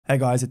Hey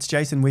guys, it's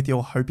Jason with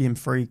your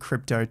Hopium-Free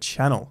crypto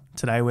channel.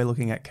 Today we're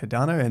looking at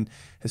Cardano and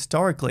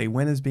historically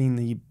when has been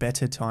the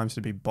better times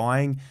to be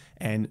buying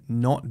and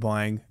not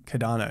buying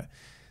Cardano.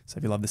 So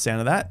if you love the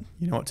sound of that,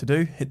 you know what to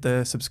do. Hit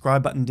the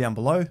subscribe button down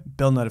below,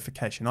 bell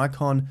notification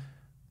icon,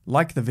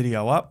 like the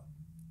video up.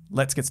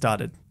 Let's get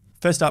started.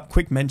 First up,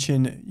 quick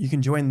mention, you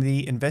can join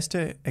the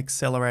Investor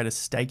Accelerator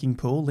staking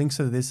pool. Links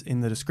to this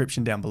in the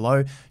description down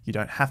below. You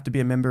don't have to be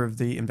a member of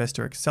the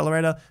Investor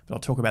Accelerator, but I'll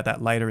talk about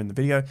that later in the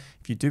video.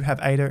 If you do have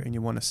ADA and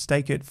you want to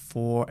stake it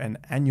for an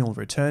annual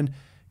return,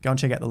 go and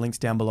check out the links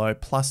down below.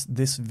 Plus,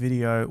 this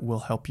video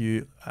will help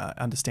you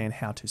understand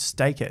how to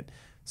stake it.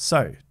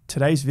 So,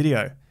 today's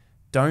video,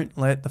 don't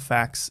let the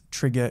facts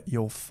trigger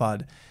your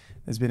FUD.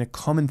 There's been a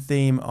common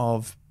theme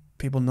of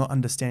people not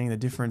understanding the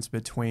difference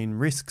between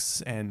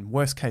risks and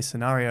worst case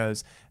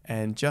scenarios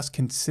and just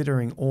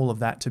considering all of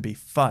that to be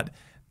FUD.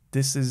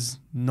 This is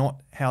not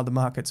how the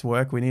markets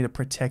work. We need to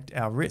protect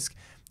our risk.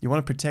 You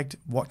want to protect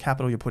what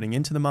capital you're putting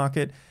into the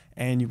market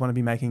and you want to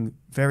be making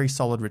very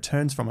solid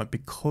returns from it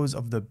because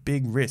of the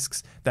big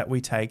risks that we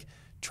take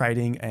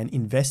trading and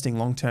investing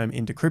long-term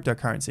into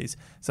cryptocurrencies.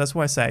 So that's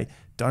why I say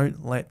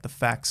don't let the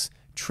facts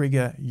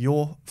trigger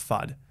your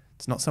FUD.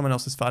 It's not someone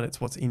else's FUD,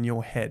 it's what's in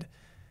your head.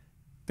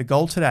 The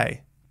goal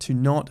today, to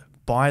not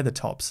buy the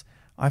tops.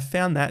 I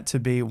found that to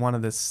be one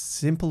of the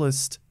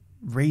simplest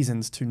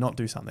reasons to not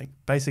do something.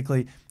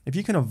 Basically, if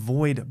you can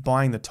avoid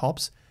buying the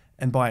tops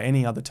and buy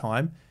any other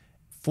time,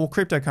 for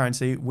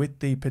cryptocurrency with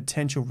the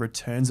potential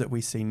returns that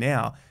we see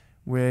now,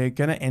 we're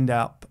going to end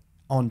up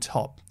on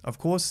top. Of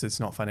course, it's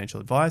not financial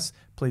advice.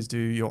 Please do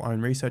your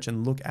own research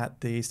and look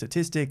at the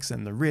statistics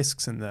and the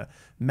risks and the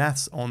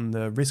maths on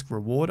the risk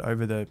reward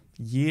over the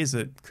years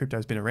that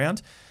crypto's been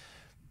around.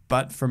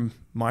 But from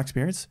my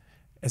experience,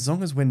 as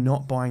long as we're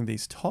not buying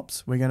these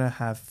tops, we're going to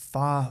have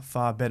far,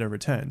 far better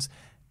returns.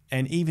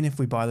 And even if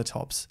we buy the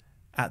tops,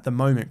 at the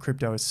moment,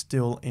 crypto is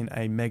still in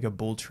a mega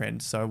bull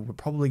trend. So we're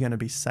probably going to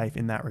be safe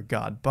in that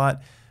regard.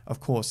 But of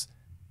course,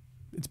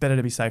 it's better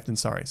to be safe than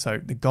sorry. So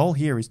the goal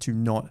here is to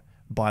not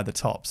buy the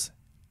tops.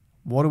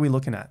 What are we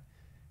looking at?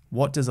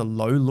 What does a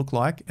low look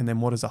like? And then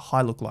what does a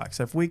high look like?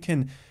 So if we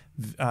can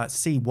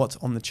see what's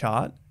on the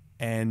chart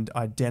and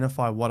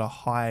identify what a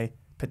high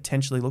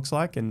potentially looks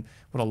like and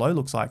what a low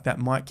looks like, that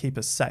might keep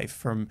us safe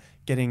from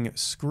getting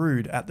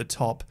screwed at the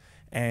top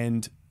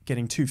and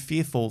getting too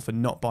fearful for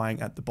not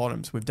buying at the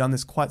bottoms. We've done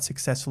this quite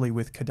successfully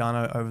with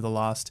Cardano over the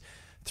last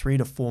 3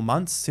 to 4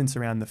 months since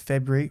around the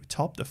February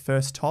top, the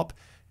first top,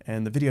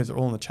 and the videos are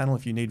all on the channel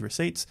if you need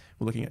receipts.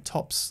 We're looking at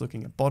tops,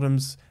 looking at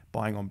bottoms,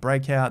 buying on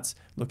breakouts,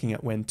 looking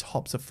at when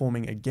tops are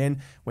forming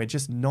again. We're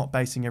just not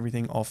basing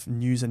everything off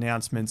news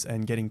announcements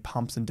and getting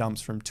pumps and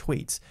dumps from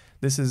tweets.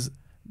 This is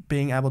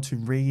being able to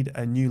read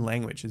a new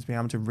language, is being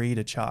able to read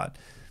a chart.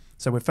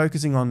 So we're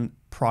focusing on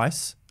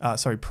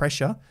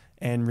pressure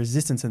and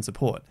resistance and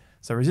support.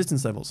 So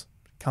resistance levels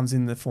comes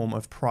in the form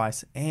of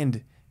price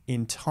and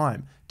in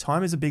time.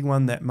 Time is a big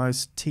one that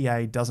most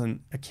TA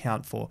doesn't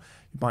account for.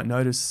 You might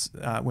notice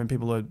when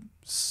people are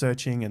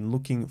searching and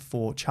looking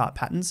for chart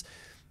patterns,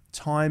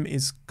 time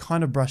is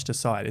kind of brushed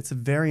aside. It's a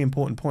very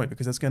important point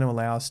because it's going to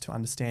allow us to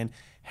understand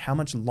how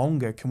much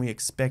longer can we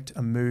expect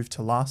a move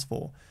to last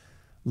for.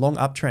 Long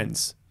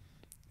uptrends,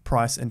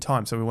 price and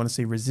time. So we want to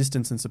see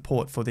resistance and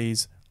support for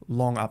these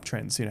long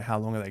uptrends. You know, how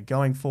long are they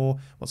going for?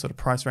 What sort of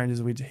price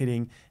ranges are we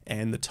hitting?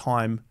 And the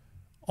time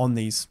on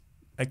these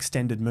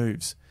extended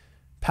moves.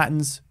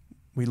 Patterns,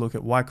 we look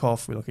at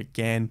Wyckoff, we look at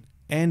Gann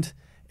and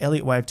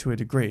Elliott wave to a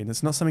degree. And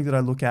it's not something that I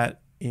look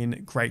at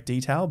in great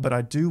detail, but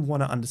I do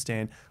want to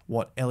understand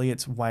what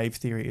Elliott's wave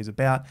theory is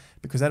about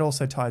because that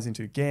also ties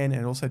into Gann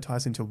and it also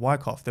ties into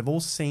Wyckoff. They've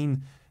all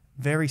seen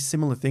very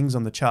similar things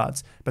on the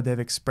charts, but they've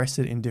expressed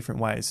it in different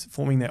ways,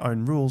 forming their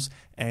own rules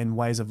and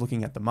ways of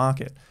looking at the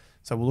market.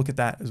 So we'll look at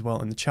that as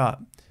well in the chart.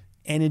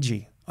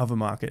 Energy of a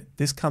market.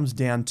 This comes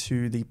down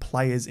to the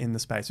players in the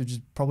space, which is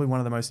probably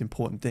one of the most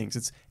important things.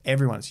 It's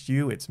everyone. It's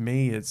you, it's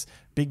me, it's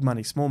big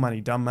money, small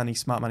money, dumb money,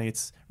 smart money.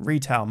 It's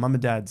retail, mum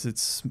and dads,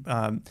 it's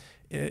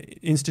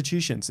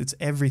institutions, it's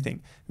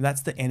everything.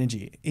 That's the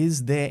energy.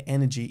 Is there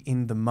energy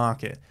in the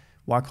market?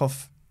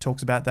 Wyckoff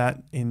talks about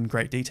that in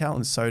great detail,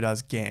 and so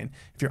does Gann.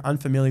 If you're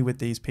unfamiliar with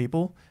these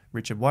people,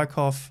 Richard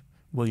Wyckoff,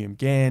 William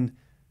Gann,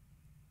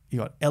 you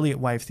got Elliott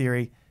wave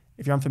theory.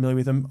 If you're unfamiliar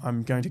with them,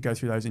 I'm going to go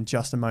through those in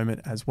just a moment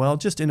as well,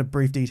 just in a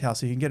brief detail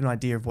so you can get an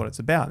idea of what it's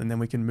about, and then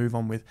we can move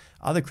on with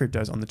other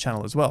cryptos on the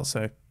channel as well.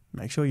 So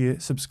make sure you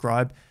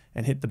subscribe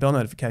and hit the bell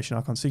notification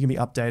icon so you can be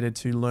updated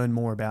to learn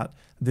more about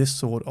this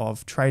sort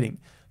of trading.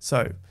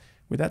 So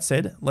with that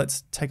said,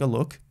 let's take a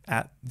look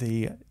at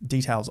the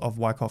details of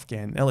Wyckoff,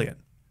 Gann, and Elliott.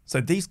 So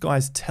these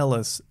guys tell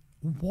us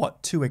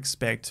what to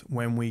expect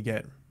when we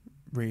get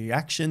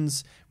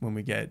reactions, when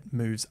we get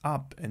moves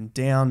up and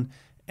down,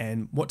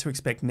 and what to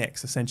expect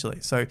next, essentially.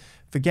 So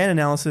for Gann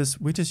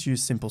analysis, we just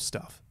use simple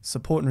stuff.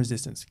 Support and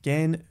resistance.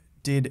 Gann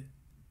did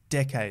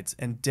decades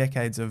and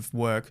decades of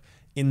work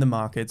in the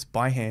markets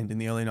by hand in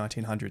the early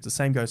 1900s. The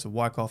same goes for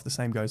Wyckoff, the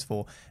same goes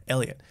for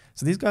Elliott.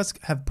 So these guys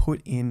have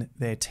put in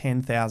their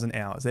 10,000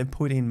 hours. They've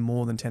put in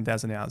more than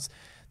 10,000 hours.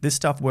 This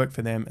stuff worked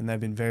for them and they've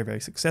been very,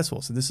 very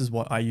successful. So this is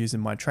what I use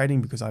in my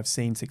trading because I've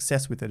seen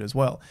success with it as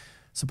well.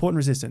 Support and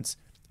resistance,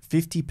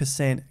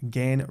 50%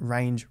 Gann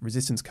range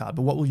resistance card.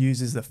 But what we'll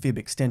use is the fib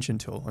extension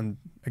tool. And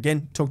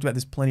again, talked about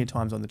this plenty of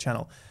times on the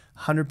channel.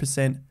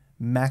 100%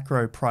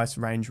 macro price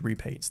range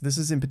repeats. This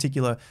is in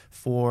particular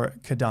for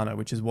Cardano,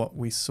 which is what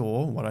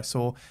I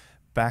saw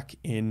back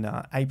in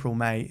April,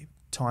 May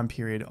time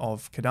period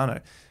of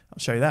Cardano. I'll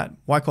show you that.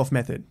 Wyckoff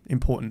method,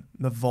 important.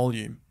 The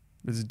volume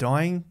is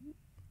dying.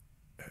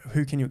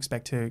 Who can you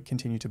expect to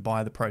continue to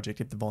buy the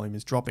project if the volume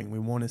is dropping? We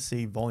want to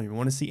see volume. We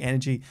want to see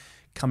energy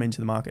come into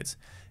the markets.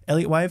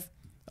 Elliott wave,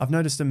 I've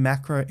noticed a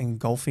macro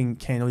engulfing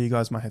candle. You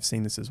guys might have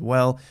seen this as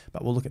well,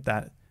 but we'll look at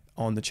that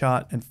on the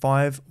chart. And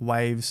 5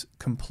 waves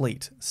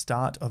complete,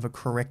 start of a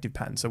corrective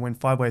pattern. So when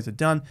 5 waves are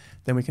done,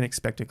 then we can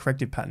expect a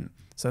corrective pattern.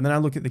 So then I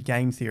look at the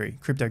game theory,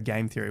 crypto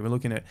game theory. We're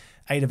looking at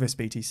ADA versus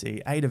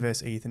BTC, ADA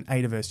versus ETH, and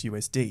ADA versus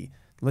USD.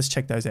 Let's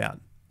check those out.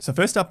 So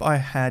first up, I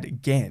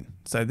had Gann.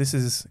 So this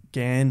is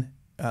Gann,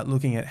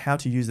 looking at how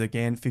to use the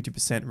Gann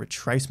 50%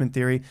 retracement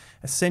theory.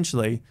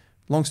 Essentially,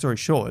 long story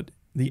short,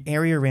 the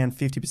area around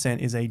 50%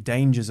 is a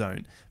danger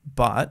zone,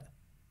 but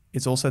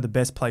it's also the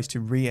best place to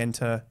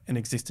re-enter an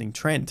existing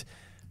trend.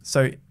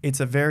 So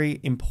it's a very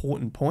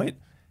important point.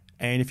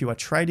 And if you are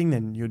trading,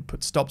 then you'd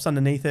put stops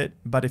underneath it.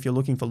 But if you're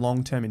looking for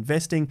long-term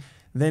investing,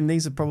 then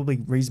these are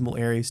probably reasonable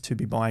areas to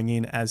be buying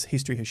in, as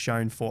history has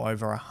shown for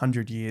over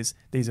 100 years.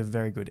 These are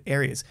very good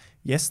areas.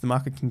 Yes, the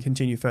market can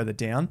continue further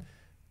down.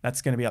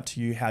 That's going to be up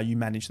to you how you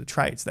manage the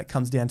trades. That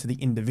comes down to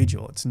the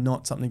individual. It's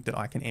not something that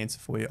I can answer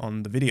for you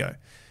on the video.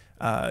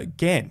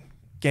 Gann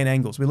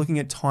angles. We're looking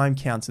at time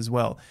counts as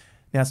well.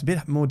 Now, it's a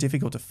bit more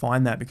difficult to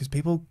find that because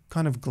people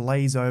kind of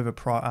glaze over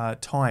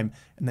time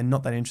and they're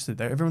not that interested.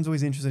 Everyone's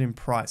always interested in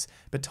price,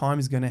 but time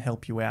is going to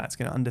help you out. It's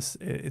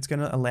going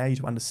to allow you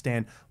to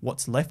understand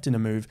what's left in a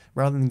move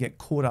rather than get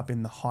caught up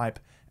in the hype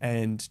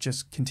and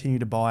just continue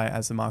to buy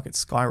as the market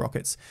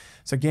skyrockets.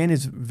 So Gann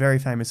is very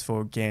famous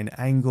for Gann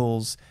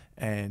angles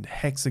and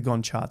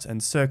hexagon charts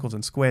and circles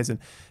and squares. And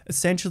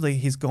essentially,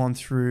 he's gone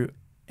through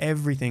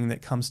everything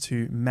that comes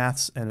to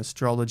maths and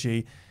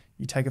astrology.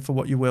 You take it for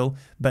what you will,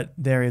 but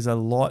there is a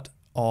lot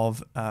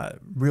of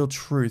real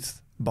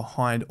truth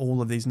behind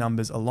all of these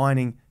numbers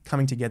aligning,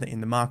 coming together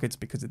in the markets,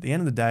 because at the end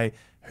of the day,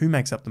 who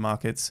makes up the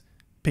markets?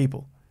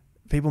 People.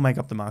 People make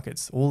up the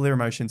markets. All their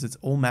emotions, it's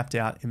all mapped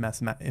out in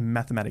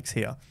mathematics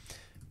here.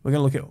 We're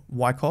going to look at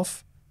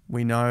Wyckoff.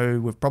 We know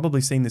we've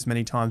probably seen this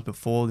many times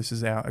before. This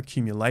is our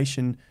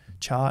accumulation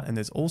chart, and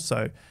there's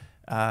also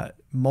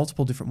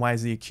multiple different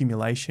ways the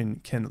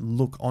accumulation can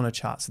look on a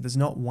chart. So there's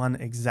not one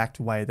exact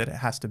way that it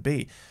has to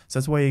be. So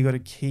that's why you got to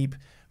keep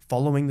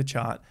following the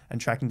chart and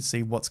tracking to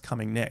see what's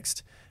coming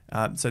next.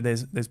 So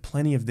there's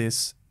plenty of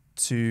this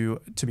to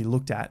be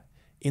looked at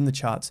in the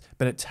charts,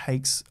 but it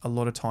takes a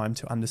lot of time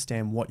to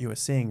understand what you are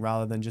seeing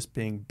rather than just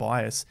being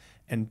biased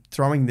and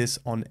throwing this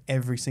on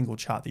every single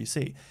chart that you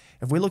see.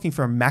 If we're looking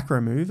for a macro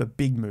move, a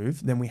big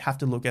move, then we have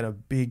to look at a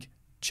big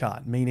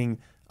chart, meaning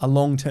a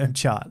long-term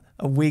chart,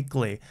 a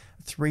weekly,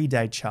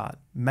 3-day chart,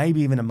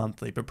 maybe even a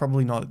monthly, but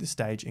probably not at this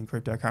stage in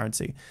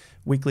cryptocurrency.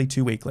 Weekly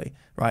to weekly,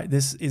 right?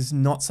 This is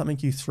not something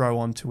you throw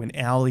onto an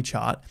hourly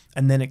chart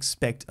and then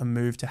expect a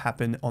move to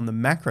happen on the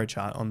macro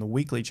chart, on the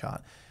weekly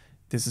chart.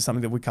 This is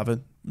something that we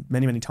covered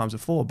many, many times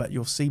before, but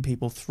you'll see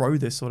people throw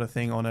this sort of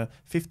thing on a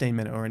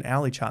 15-minute or an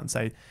hourly chart and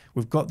say,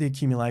 we've got the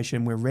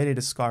accumulation, we're ready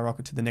to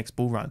skyrocket to the next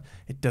bull run.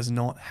 It does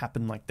not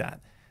happen like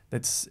that.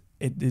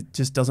 It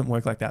just doesn't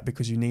work like that,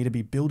 because you need to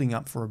be building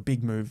up for a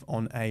big move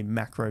on a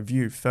macro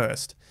view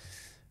first.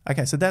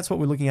 Okay, so that's what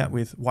we're looking at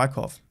with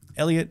Wyckoff.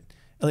 Elliott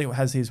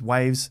has his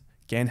waves,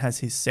 Gann has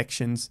his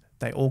sections.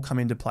 They all come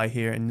into play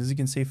here. And as you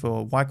can see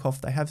for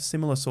Wyckoff, they have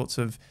similar sorts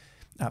of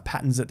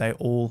patterns that they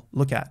all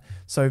look at.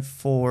 So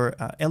for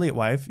Elliott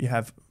wave, you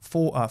have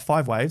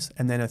 5 waves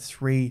and then a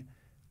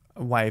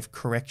 3-wave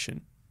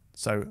correction.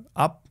 So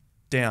up,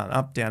 down,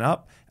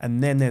 up,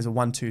 and then there's a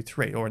 1, 2,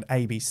 3 or an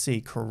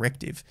ABC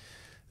corrective.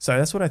 So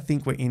that's what I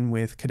think we're in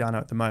with Cardano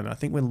at the moment. I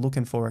think we're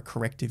looking for a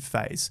corrective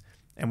phase,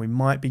 and we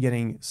might be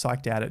getting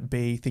psyched out at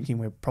B, thinking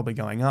we're probably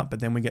going up, but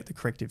then we get the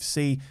corrective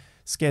C,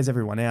 scares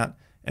everyone out,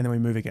 and then we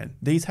move again.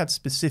 These have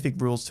specific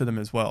rules to them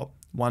as well.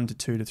 1 to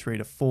 2 to 3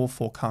 to 4,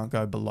 4 can't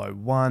go below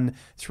 1,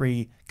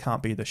 3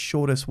 can't be the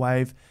shortest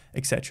wave,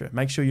 etc.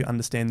 Make sure you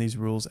understand these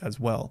rules as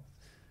well.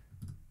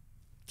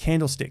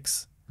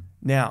 Candlesticks.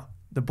 Now,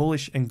 the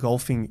bullish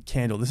engulfing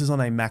candle. This is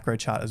on a macro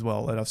chart as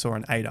well that I saw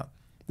in ADA.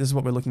 This is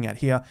what we're looking at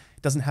here.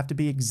 It doesn't have to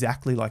be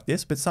exactly like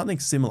this, but something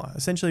similar.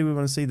 Essentially, we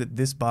want to see that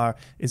this bar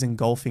is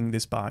engulfing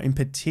this bar, in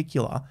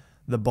particular,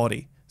 the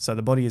body. So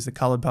the body is the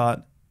colored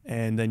part,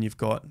 and then you've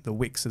got the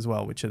wicks as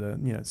well, which are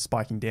the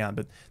spiking down.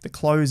 But the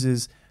close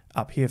is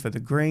up here for the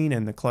green,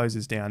 and the close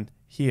is down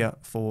here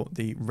for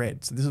the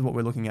red. So this is what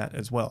we're looking at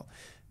as well.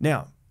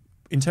 Now,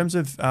 in terms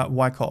of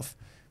Wyckoff,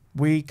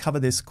 we cover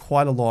this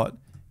quite a lot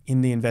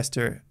in the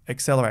Investor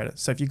Accelerator.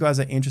 So if you guys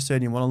are interested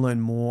and you want to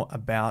learn more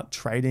about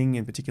trading,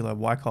 in particular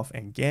Wyckoff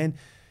and Gann,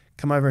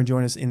 come over and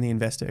join us in the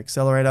Investor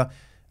Accelerator.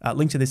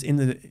 Link to this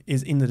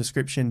is in the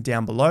description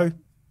down below.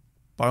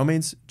 by all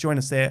means, join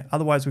us there.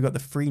 Otherwise, we've got the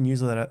free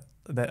newsletter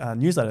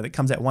that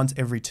comes out once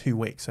every 2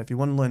 weeks. So if you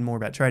want to learn more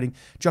about trading,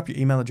 drop your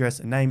email address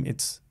and name.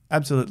 It's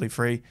absolutely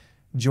free.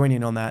 Join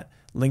in on that.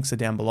 Links are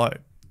down below.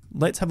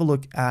 Let's have a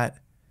look at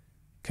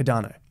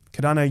Cardano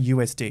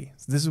USD.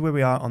 So this is where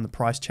we are on the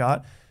price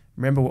chart.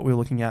 Remember what we were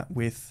looking at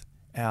with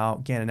our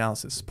Gann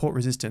analysis, support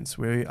resistance.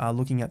 We are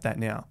looking at that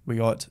now. We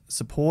got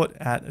support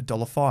at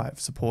 $1.05,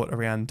 support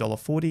around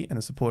 $1.40, and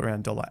a support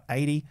around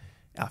 $1.80.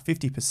 Our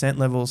 50%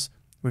 levels,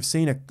 we've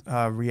seen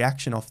a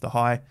reaction off the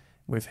high.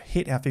 We've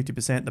hit our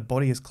 50%. The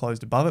body is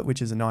closed above it,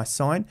 which is a nice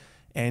sign.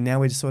 And now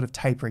we're just sort of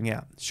tapering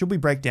out. Should we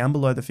break down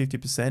below the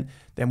 50%,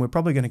 then we're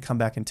probably going to come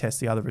back and test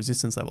the other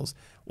resistance levels.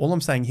 All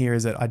I'm saying here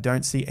is that I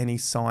don't see any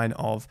sign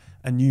of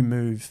a new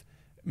move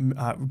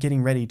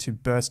getting ready to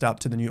burst up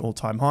to the new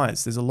all-time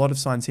highs. There's a lot of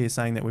signs here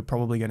saying that we're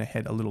probably going to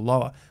head a little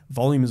lower.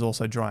 Volume is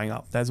also drying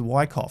up. There's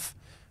Wyckoff.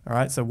 All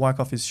right, so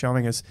Wyckoff is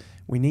showing us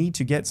we need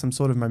to get some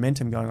sort of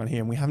momentum going on here,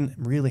 and we haven't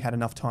really had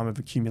enough time of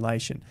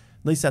accumulation.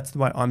 At least that's the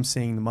way I'm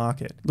seeing the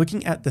market.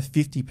 Looking at the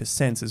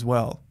 50% as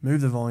well,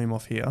 move the volume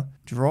off here,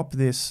 drop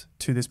this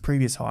to this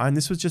previous high, and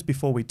this was just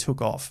before we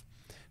took off.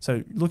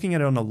 So looking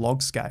at it on a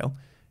log scale,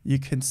 you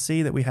can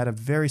see that we had a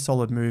very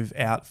solid move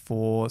out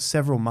for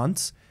several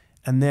months,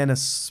 and then a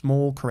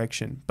small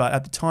correction. But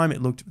at the time,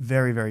 it looked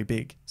very, very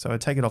big. So I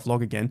take it off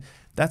log again.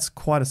 That's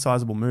quite a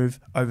sizable move,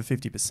 over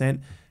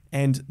 50%.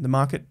 And the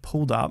market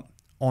pulled up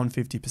on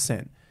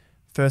 50%.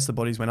 First, the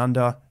bodies went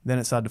under, then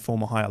it started to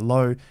form a higher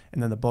low,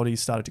 and then the bodies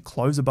started to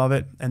close above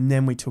it, and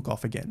then we took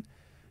off again.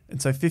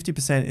 And so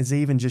 50% is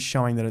even just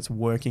showing that it's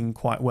working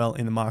quite well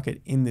in the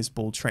market in this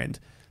bull trend.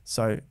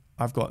 So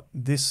I've got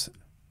this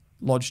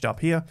lodged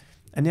up here,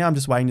 and now I'm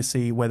just waiting to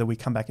see whether we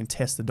come back and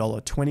test the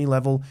 $1.20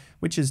 level,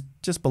 which is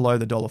just below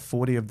the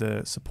 $1.40 of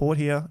the support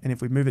here. And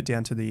if we move it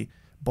down to the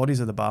bodies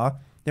of the bar,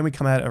 then we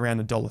come out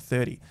around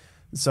 $1.30.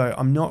 So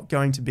I'm not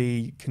going to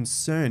be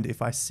concerned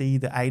if I see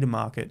the ADA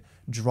market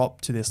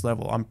drop to this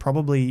level. I'm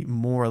probably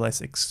more or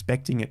less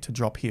expecting it to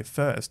drop here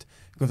first,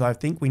 because I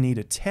think we need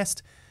a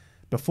test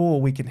before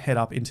we can head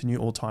up into new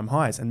all-time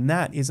highs. And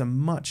that is a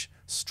much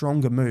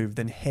stronger move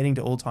than heading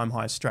to all-time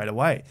highs straight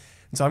away.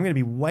 And so I'm going to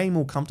be way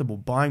more comfortable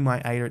buying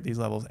my ADA at these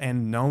levels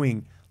and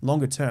knowing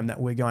longer term that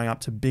we're going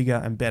up to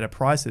bigger and better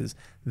prices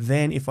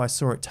than if I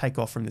saw it take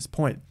off from this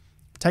point.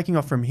 Taking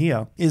off from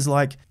here is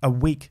like a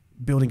weak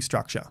building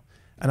structure.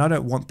 And I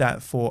don't want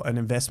that for an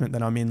investment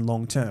that I'm in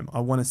long term. I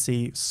want to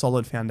see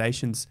solid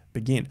foundations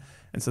begin.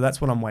 And so that's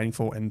what I'm waiting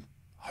for and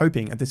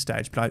hoping at this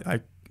stage. But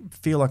I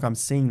feel like I'm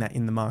seeing that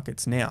in the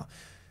markets now.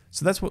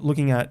 So that's what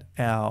looking at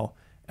our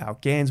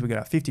Ganns, we got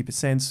our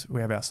 50%,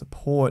 we have our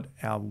support,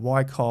 our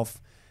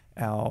Wyckoff,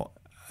 our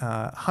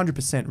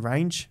 100%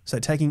 range. So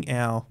taking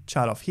our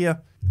chart off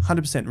here,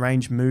 100%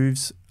 range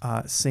moves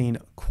are seen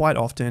quite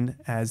often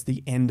as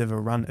the end of a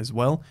run as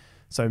well.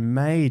 So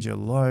major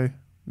low,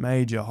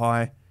 major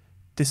high.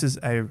 This is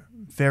a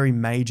very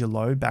major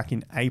low back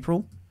in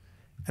April.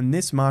 And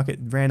this market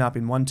ran up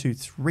in 1, 2,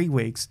 3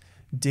 weeks,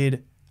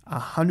 did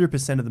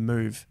 100% of the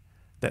move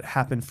that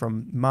happened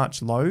from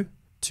March low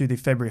to the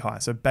February high.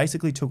 So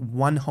basically took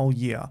 1 whole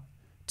year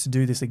to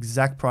do this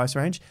exact price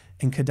range,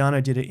 and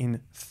Cardano did it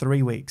in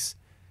 3 weeks.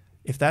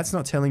 If that's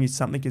not telling you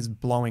something is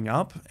blowing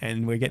up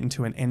and we're getting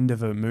to an end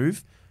of a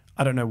move,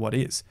 I don't know what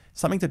is.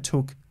 Something that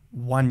took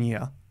 1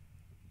 year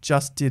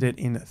just did it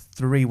in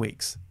 3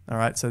 weeks. All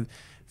right, so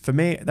for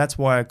me, that's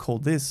why I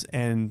called this.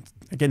 And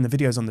again, the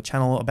video's on the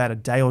channel. About a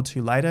day or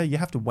two later, you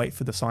have to wait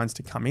for the signs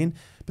to come in,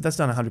 but that's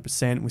done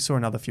 100%. We saw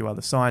another few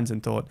other signs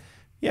and thought,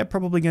 yeah,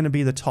 probably going to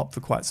be the top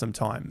for quite some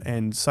time.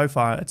 And so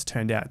far it's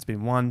turned out, it's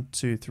been 1,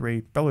 2,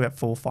 3, probably about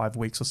 4 or 5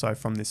 weeks or so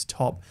from this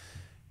top.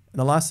 And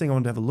the last thing I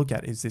want to have a look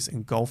at is this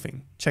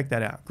engulfing. Check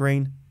that out.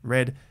 Green,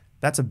 red,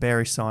 that's a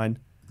bearish sign.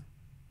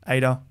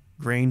 ADA,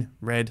 green,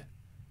 red.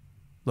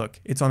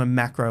 Look, it's on a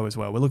macro as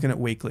well. We're looking at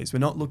weeklies. We're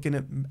not looking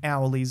at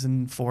hourlies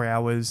and 4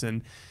 hours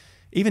and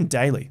even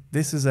daily.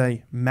 This is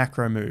a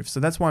macro move. So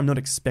that's why I'm not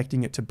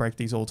expecting it to break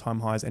these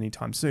all-time highs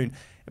anytime soon.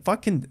 If I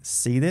can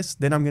see this,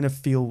 then I'm going to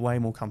feel way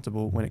more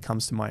comfortable when it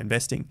comes to my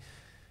investing.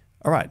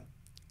 All right,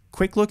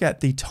 quick look at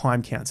the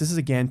time counts. This is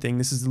a Gann thing.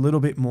 This is a little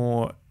bit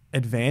more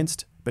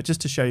advanced, but just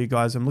to show you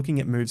guys, I'm looking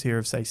at moves here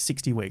of say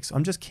 60 weeks.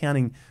 I'm just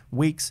counting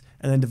weeks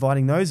and then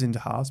dividing those into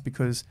halves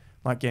because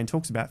like Gann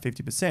talks about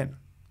 50%.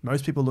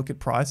 Most people look at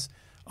price.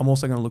 I'm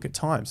also going to look at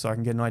time so I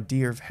can get an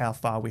idea of how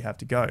far we have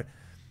to go.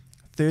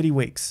 30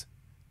 weeks.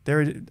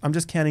 I'm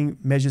just counting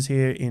measures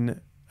here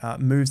in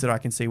moves that I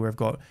can see where I've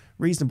got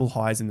reasonable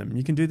highs in them.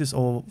 You can do this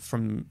all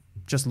from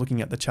just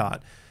looking at the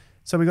chart.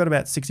 So we've got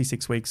about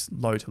 66 weeks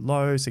low to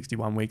low,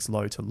 61 weeks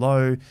low to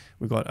low.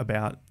 We've got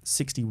about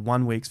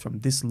 61 weeks from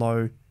this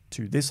low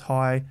to this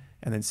high,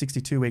 and then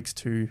 62 weeks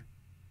to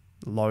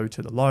the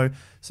low.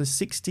 So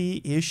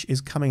 60-ish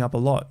is coming up a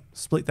lot.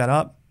 Split that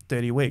up,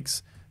 30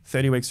 weeks.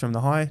 30 weeks from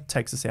the high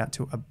takes us out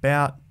to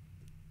about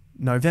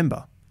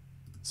November.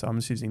 So I'm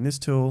just using this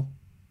tool,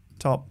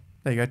 top,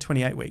 there you go,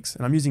 28 weeks.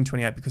 And I'm using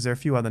 28 because there are a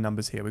few other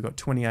numbers here. We've got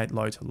 28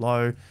 low to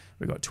low.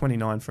 We've got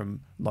 29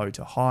 from low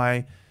to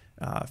high.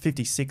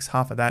 56,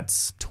 half of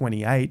that's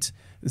 28.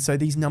 So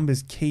these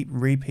numbers keep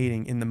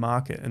repeating in the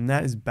market, and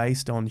that is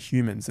based on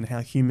humans and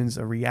how humans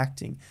are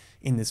reacting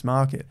in this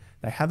market.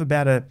 They have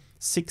about a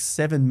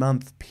 6-7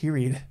 month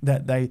period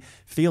that they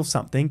feel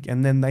something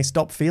and then they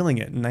stop feeling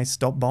it and they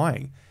stop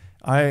buying.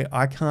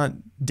 I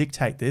can't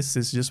dictate this.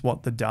 It's just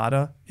what the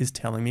data is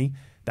telling me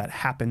that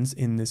happens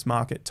in this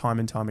market time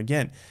and time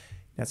again.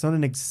 Now, it's not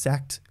an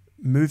exact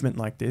movement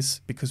like this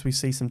because we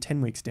see some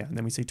 10 weeks down,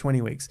 then we see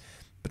 20 weeks.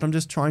 But I'm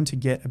just trying to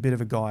get a bit of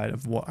a guide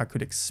of what I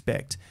could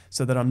expect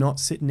so that I'm not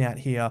sitting out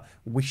here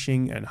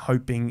wishing and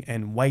hoping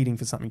and waiting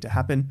for something to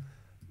happen.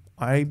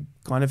 I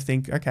kind of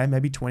think, okay,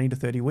 maybe 20 to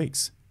 30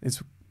 weeks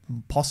is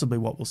possibly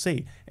what we'll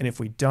see. And if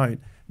we don't,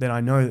 then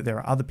I know that there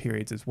are other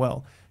periods as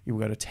well. You'll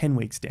go to 10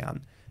 weeks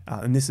down.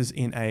 And this is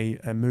in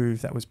a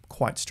move that was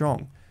quite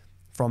strong.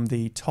 From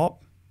the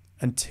top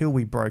until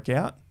we broke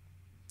out,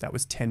 that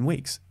was 10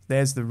 weeks.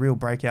 There's the real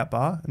breakout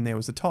bar, and there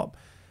was the top.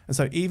 And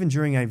so even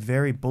during a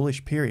very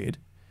bullish period,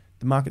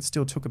 the market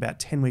still took about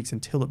 10 weeks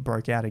until it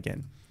broke out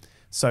again.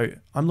 So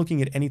I'm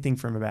looking at anything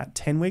from about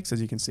 10 weeks.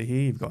 As you can see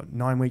here, you've got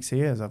 9 weeks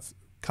here, as I've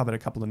covered a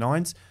couple of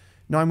 9s.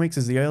 9 weeks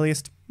is the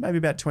earliest, maybe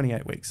about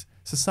 28 weeks.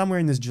 So somewhere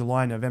in this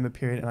July-November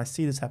period, and I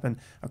see this happen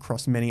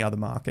across many other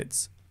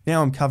markets.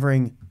 Now I'm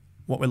covering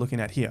what we're looking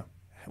at here.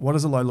 What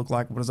does a low look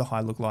like? What does a high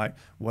look like?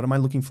 What am I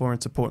looking for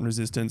in support and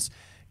resistance?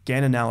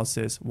 Gann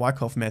analysis,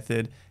 Wyckoff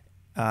method,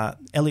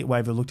 Elliott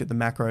wave. I looked at the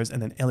macros,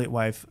 and then Elliott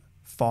wave,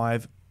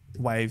 5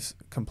 waves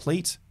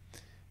complete.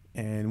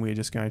 And we're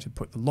just going to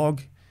put the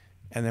log,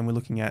 and then we're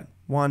looking at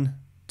 1,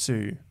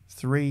 2,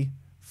 3,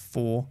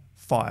 4,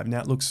 5.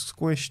 Now it looks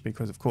squished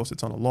because of course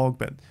it's on a log,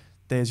 but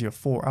there's your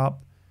 3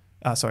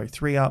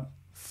 up,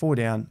 4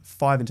 down,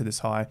 5 into this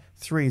high,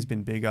 3 has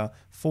been bigger,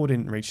 4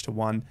 didn't reach to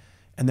 1,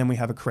 and then we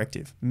have a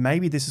corrective.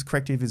 Maybe this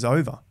corrective is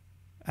over,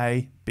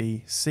 A,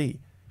 B,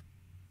 C.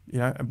 You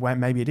know,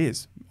 maybe it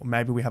is. Or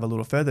maybe we have a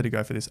little further to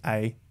go for this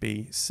A,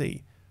 B,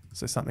 C.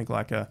 So something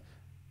like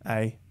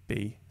A,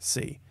 B,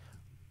 C.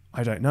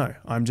 I don't know.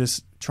 I'm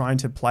just trying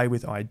to play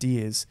with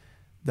ideas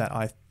that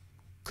I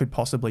could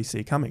possibly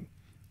see coming.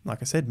 Like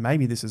I said,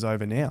 maybe this is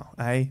over now.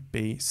 A,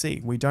 B,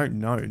 C. We don't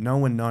know. No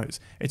one knows.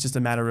 It's just a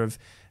matter of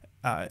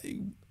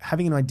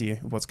having an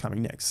idea of what's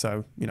coming next.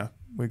 So, you know,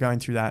 we're going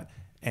through that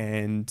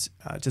and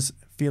just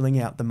feeling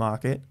out the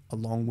market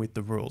along with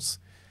the rules.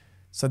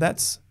 So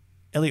that's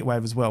Elliott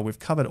wave as well. We've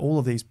covered all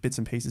of these bits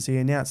and pieces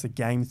here. Now it's the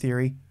game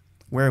theory.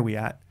 Where are we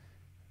at?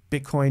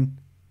 Bitcoin,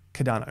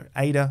 Cardano,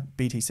 ADA,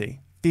 BTC.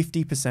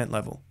 50%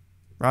 level,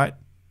 right?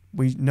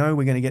 We know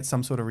we're going to get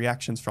some sort of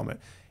reactions from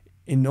it.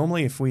 And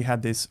normally if we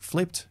had this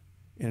flipped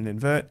in an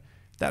invert,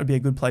 that would be a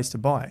good place to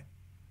buy.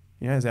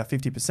 You know, as our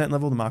 50%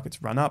 level, the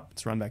market's run up,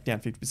 it's run back down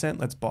 50%,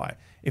 let's buy.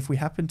 If we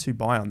happen to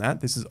buy on that,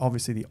 this is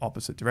obviously the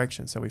opposite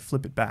direction. So we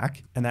flip it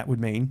back, and that would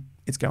mean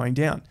it's going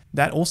down.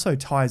 That also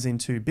ties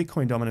into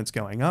Bitcoin dominance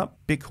going up,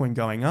 Bitcoin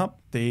going up,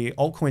 the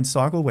altcoin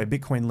cycle where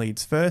Bitcoin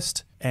leads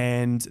first,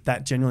 and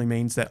that generally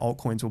means that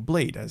altcoins will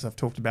bleed, as I've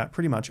talked about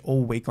pretty much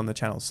all week on the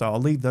channel. So I'll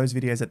leave those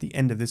videos at the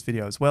end of this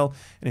video as well.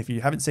 And if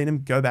you haven't seen them,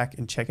 go back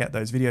and check out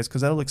those videos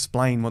because that'll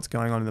explain what's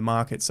going on in the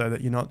market so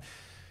that you're not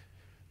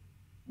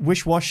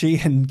wish-washy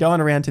and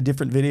going around to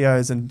different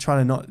videos and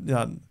trying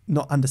to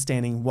not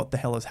understanding what the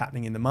hell is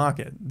happening in the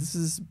market. This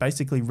is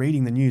basically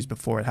reading the news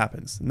before it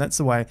happens. And that's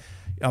the way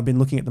I've been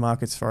looking at the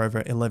markets for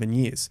over 11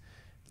 years.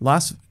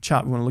 Last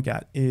chart we want to look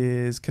at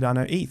is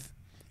Cardano ETH.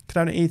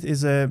 Cardano ETH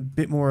is a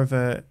bit more of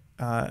a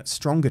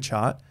stronger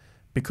chart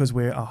because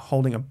we're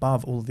holding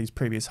above all of these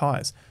previous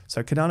highs.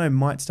 So Cardano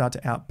might start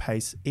to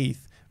outpace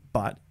ETH,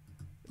 but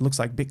it looks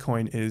like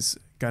Bitcoin is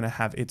going to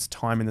have its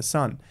time in the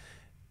sun.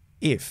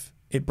 If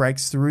it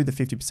breaks through the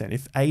 50%.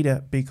 If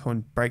ADA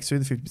Bitcoin breaks through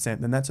the 50%,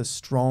 then that's a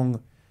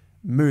strong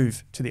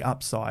move to the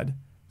upside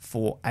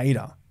for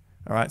ADA.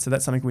 All right, so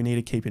that's something we need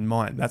to keep in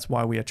mind. That's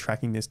why we are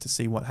tracking this to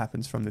see what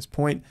happens from this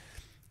point.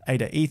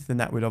 ADA ETH, then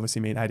that would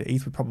obviously mean ADA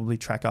ETH would probably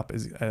track up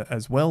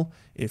as well.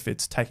 If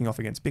it's taking off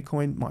against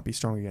Bitcoin, might be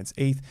strong against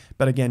ETH.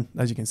 But again,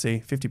 as you can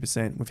see,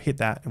 50%, we've hit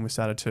that and we've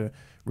started to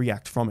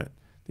react from it.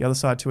 The other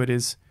side to it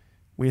is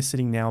we're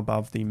sitting now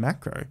above the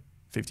macro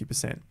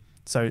 50%.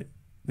 So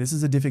this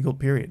is a difficult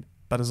period.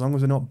 But as long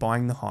as we're not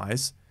buying the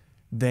highs,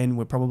 then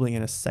we're probably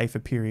in a safer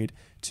period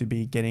to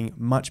be getting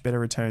much better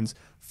returns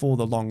for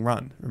the long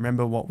run.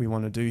 Remember what we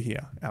want to do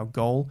here. Our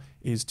goal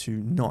is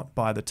to not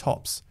buy the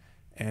tops.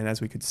 And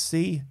as we could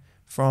see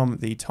from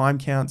the time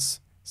counts,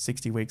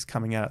 60 weeks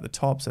coming out at the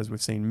tops, as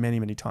we've seen many,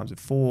 many times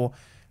before,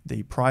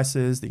 the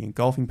prices, the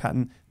engulfing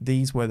pattern,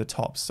 these were the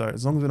tops. So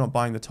as long as we're not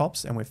buying the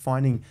tops and we're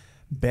finding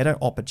better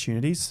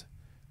opportunities,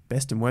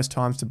 best and worst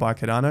times to buy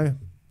Cardano,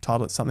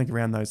 title it something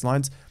around those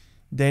lines,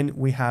 then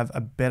we have a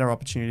better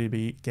opportunity to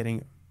be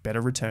getting better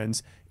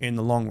returns in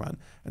the long run.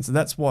 And so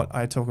that's what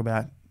I talk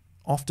about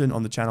often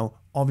on the channel,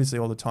 obviously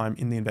all the time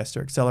in the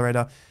Investor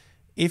Accelerator.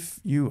 If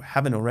you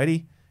haven't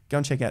already, go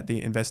and check out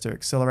the Investor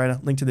Accelerator.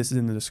 Link to this is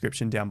in the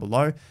description down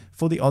below.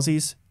 For the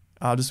Aussies,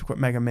 I'll just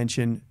make a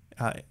mention,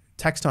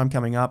 tax time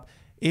coming up.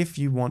 If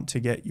you want to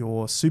get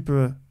your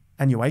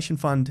superannuation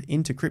fund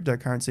into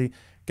cryptocurrency,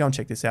 go and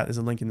check this out. There's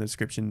a link in the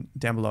description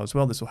down below as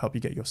well. This will help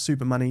you get your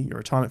super money, your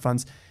retirement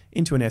funds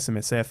into an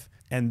SMSF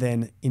and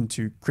then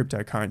into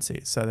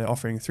cryptocurrency. So they're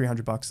offering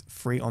 $300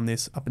 free on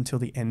this up until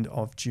the end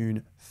of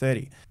June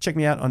 30. Check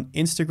me out on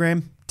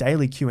Instagram,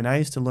 daily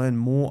Q&As to learn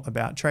more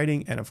about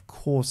trading, and of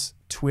course,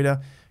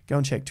 Twitter. Go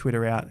and check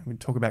Twitter out. We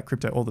talk about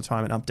crypto all the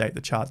time and update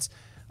the charts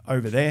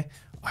over there.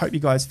 I hope you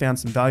guys found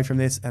some value from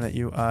this and that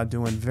you are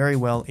doing very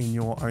well in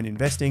your own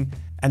investing.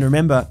 And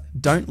remember,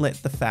 don't let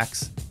the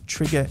facts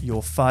trigger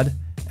your FUD.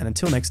 And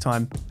until next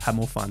time, have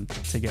more fun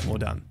to get more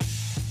done.